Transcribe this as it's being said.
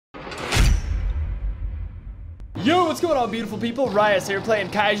Yo, what's going on, beautiful people? Rias here playing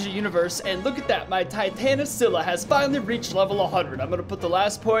Kaiju Universe, and look at that, my Titanus Scylla has finally reached level 100. I'm gonna put the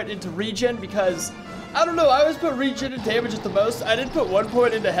last point into regen because, I don't know, I always put regen and damage at the most. I did put 1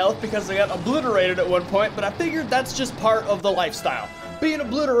 point into health because I got obliterated at 1 point, but I figured that's just part of the lifestyle. Being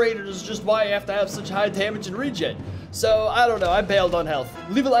obliterated is just why you have to have such high damage and regen. So, I don't know, I bailed on health.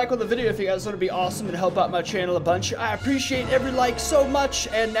 Leave a like on the video if you guys want to be awesome and help out my channel a bunch. I appreciate every like so much,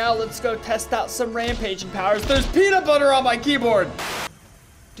 and now let's go test out some rampaging powers. There's peanut butter on my keyboard!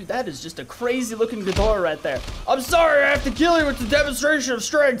 Dude, that is just a crazy looking Ghidorah right there. I'm sorry, I have to kill you with the demonstration of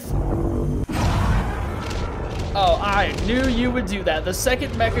strength! Oh, I knew you would do that. The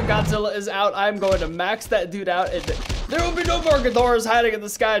second Mecha Godzilla is out, I'm going to max that dude out, and there will be no more Ghidorahs hiding in the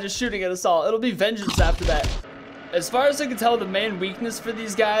sky just shooting at us all. It'll be vengeance after that. As far as I can tell, the main weakness for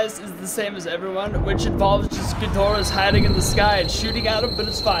these guys is the same as everyone, which involves just Ghidorahs hiding in the sky and shooting at them, but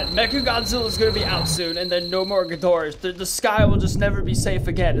it's fine. Mecha Godzilla is going to be out soon, and then no more Ghidorahs. The sky will just never be safe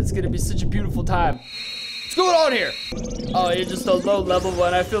again. It's going to be such a beautiful time. What's going on here? Oh, you're just a low-level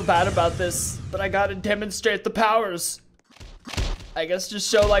one. I feel bad about this, but I gotta demonstrate the powers. I guess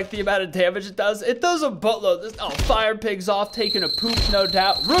just show, like, the amount of damage it does. It does a buttload. Oh, Fire Pig's off, taking a poop, no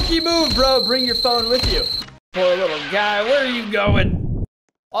doubt. Rookie move, bro. Bring your phone with you. Poor little guy, where are you going?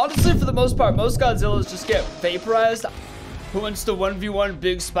 Honestly, for the most part, most Godzillas just get vaporized. Who wants to 1v1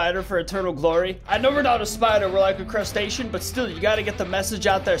 big spider for eternal glory? I know we're not a spider, we're like a crustacean, but still, you gotta get the message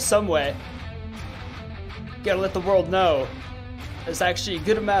out there some way. You gotta let the world know. There's actually a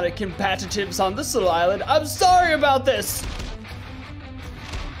good amount of competitives on this little island. I'm sorry about this!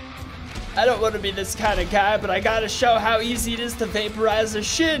 I don't want to be this kind of guy, but I gotta show how easy it is to vaporize a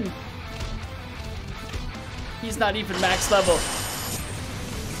shin. He's not even max level.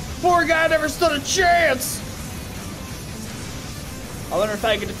 Poor guy never stood a chance! I wonder if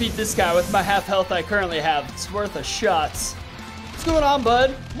I can defeat this guy with my half health I currently have. It's worth a shot. What's going on,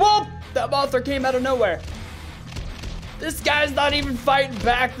 bud? Whoop! That Mothra came out of nowhere. This guy's not even fighting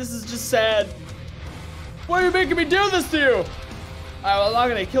back. This is just sad. Why are you making me do this to you? Alright, well, I'm not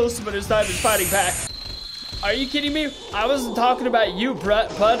gonna kill somebody who's not even fighting back. Are you kidding me? I wasn't talking about you,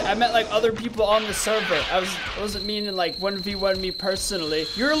 bud. I meant like other people on the server. I wasn't meaning like 1v1 me personally.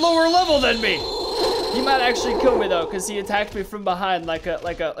 You're a lower level than me. He might actually kill me though, cause he attacked me from behind like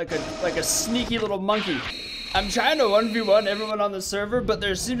a sneaky little monkey. I'm trying to 1v1 everyone on the server, but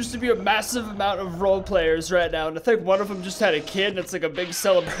there seems to be a massive amount of role players right now, and I think one of them just had a kid, and it's like a big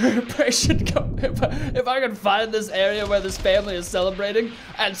celebration. If I could find this area where this family is celebrating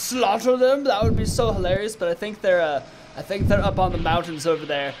and slaughter them, that would be so hilarious. But I think they're up on the mountains over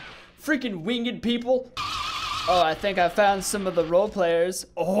there. Freaking winged people. Oh, I think I found some of the role players.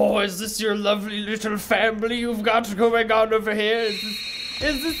 Oh, is this your lovely little family you've got going on over here?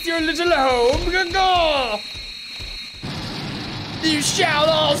 Is this your little home? Go! You shall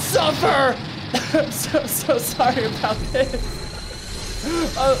all suffer! I'm so sorry about this.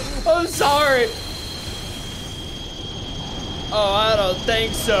 I'm sorry. Oh, I don't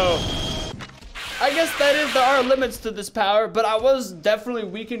think so. I guess there are limits to this power, but I was definitely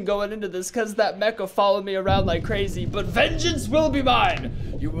weakened going into this because that mecha followed me around like crazy. But vengeance will be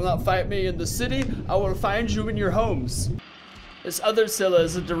mine. You will not fight me in the city. I will find you in your homes. This other Scylla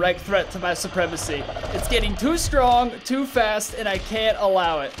is a direct threat to my supremacy. It's getting too strong, too fast, and I can't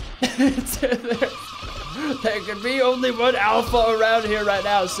allow it. There could be only one alpha around here right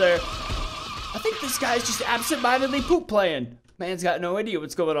now, sir. I think this guy's just absent-mindedly poop playing. Man's got no idea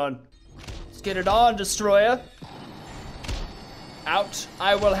what's going on. Let's get it on, Destroyer. Out.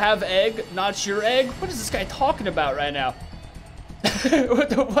 I will have egg, not your egg. What is this guy talking about right now?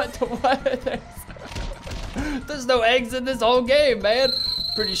 What? There's no eggs in this whole game, man.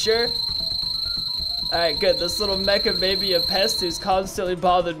 Pretty sure. Alright, good. This little mecha may be a pest who's constantly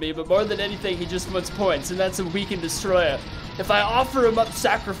bothered me, but more than anything, he just wants points, and that's a weakened Destroyer. If I offer him up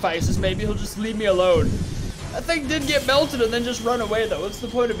sacrifices, maybe he'll just leave me alone. That thing did get melted and then just run away, though. What's the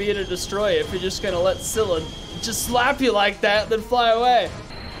point of being a Destroyer if you're just gonna let Scylla just slap you like that and then fly away?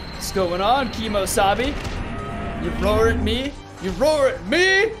 What's going on, Kimo-sabi? You roar at me? You roar at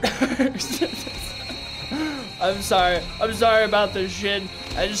me? I'm sorry about this shit.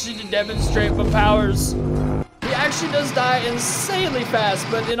 I just need to demonstrate my powers. He actually does die insanely fast,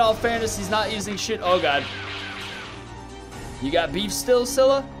 but in all fairness, he's not using shit. Oh god. You got beef still,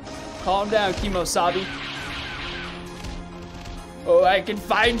 Scylla? Calm down, Kimo-sabi. Oh, I can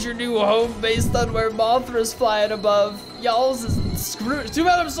find your new home based on where Mothra's flying above. Y'all's is screwed. Too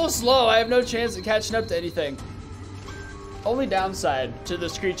bad I'm so slow. I have no chance of catching up to anything. Only downside to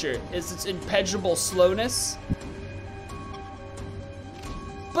this creature is its impenetrable slowness.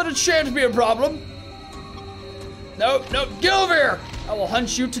 But it shan't be a problem. Nope, nope, get over here. I will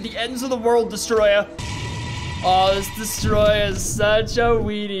hunt you to the ends of the world, Destroyer. Oh, this Destroyer is such a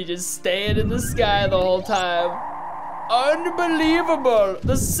weenie, just staying in the sky the whole time. Unbelievable.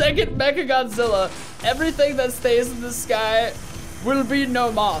 The second Mechagodzilla, everything that stays in the sky will be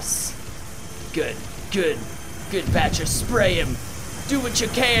no moss. Good, good, good, Patcher. Spray him. Do what you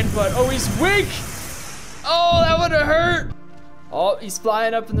can, but oh, he's weak. Oh, that would have hurt. Oh, he's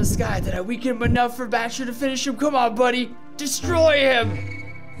flying up in the sky. Did I weaken him enough for Batcher to finish him? Come on, buddy. Destroy him.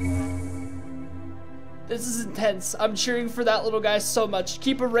 This is intense. I'm cheering for that little guy so much.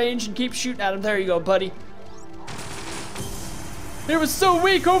 Keep a range and keep shooting at him. There you go, buddy. He was so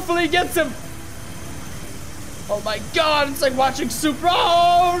weak. Hopefully he gets him. Oh my God, it's like watching Super.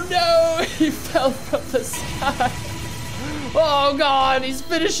 Oh no, he fell from the sky. Oh God, he's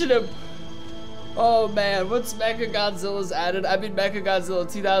finishing him. Oh man, once Mechagodzilla's added, I mean Mechagodzilla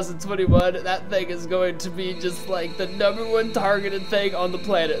 2021, that thing is going to be just like the #1 targeted thing on the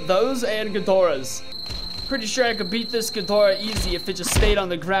planet. Those and Ghidorahs. Pretty sure I could beat this Ghidorah easy if it just stayed on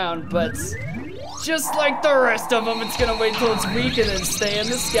the ground, but just like the rest of them, it's gonna wait till it's weak and then stay in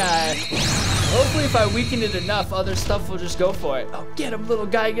the sky. Hopefully if I weaken it enough, other stuff will just go for it. Oh, get him, little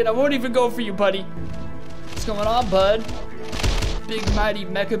guy, get him. I won't even go for you, buddy. What's going on, bud? Big, mighty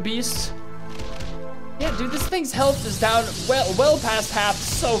mecha beast. Yeah, dude, this thing's health is down well past half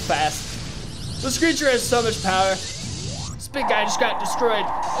so fast. This creature has so much power. This big guy just got destroyed.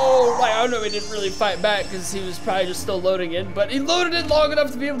 Oh, I know he didn't really fight back because he was probably just still loading in, but he loaded in long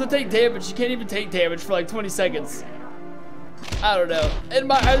enough to be able to take damage. You can't even take damage for like 20 seconds. I don't know.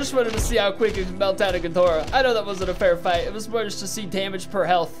 I just wanted to see how quick it could melt down a Ghidorah. I know that wasn't a fair fight. It was more just to see damage per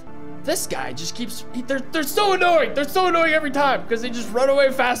health. This guy just keeps, they're so annoying. They're so annoying every time because they just run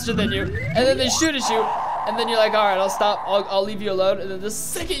away faster than you and then they shoot at you and then you're like, all right, I'll stop. I'll leave you alone. And then the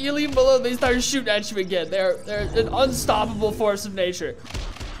second you leave them alone, they start shooting at you again. They're an unstoppable force of nature.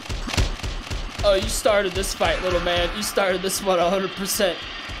 Oh, you started this fight, little man. You started this one 100%.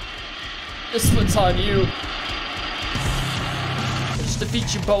 This one's on you. I'll just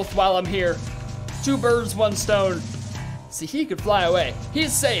defeat you both while I'm here. 2 birds, 1 stone. See, he could fly away.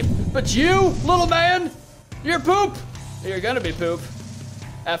 He's safe. But you, little man, you're poop. You're gonna be poop.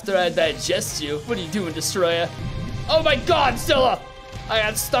 After I digest you. What are you doing, Destroyer? Oh my God, Scylla! I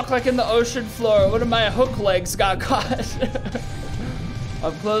got stuck like in the ocean floor. One of my hook legs got caught.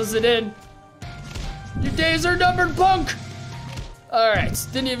 I'm closing in. Your days are numbered, punk! Alright,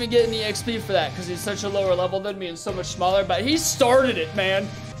 didn't even get any XP for that because he's such a lower level than me and so much smaller, but he started it, man.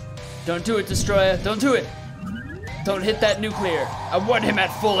 Don't do it, Destroyer. Don't do it. Don't hit that nuclear. I want him at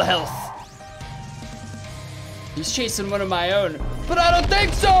full health. He's chasing one of my own, but I don't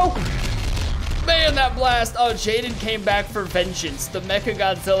think so. Man, that blast. Oh, Jaden came back for vengeance. The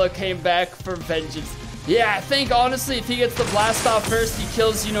Mechagodzilla came back for vengeance. Yeah, I think honestly, if he gets the blast off first, he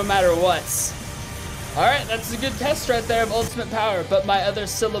kills you no matter what. All right, that's a good test right there of ultimate power, but my other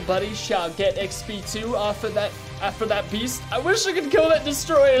Scylla buddy shall get XP too off of that, after that beast. I wish I could kill that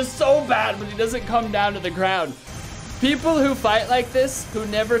Destroyer so bad, but he doesn't come down to the ground. People who fight like this, who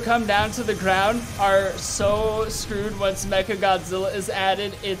never come down to the ground, are so screwed once Mechagodzilla is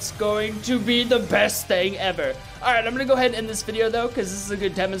added. It's going to be the best thing ever. All right, I'm gonna go ahead and end this video though, because this is a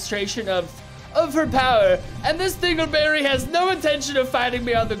good demonstration of her power. And this Dingleberry has no intention of fighting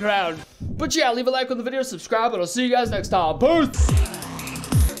me on the ground. But yeah, leave a like on the video, subscribe, and I'll see you guys next time. Peace!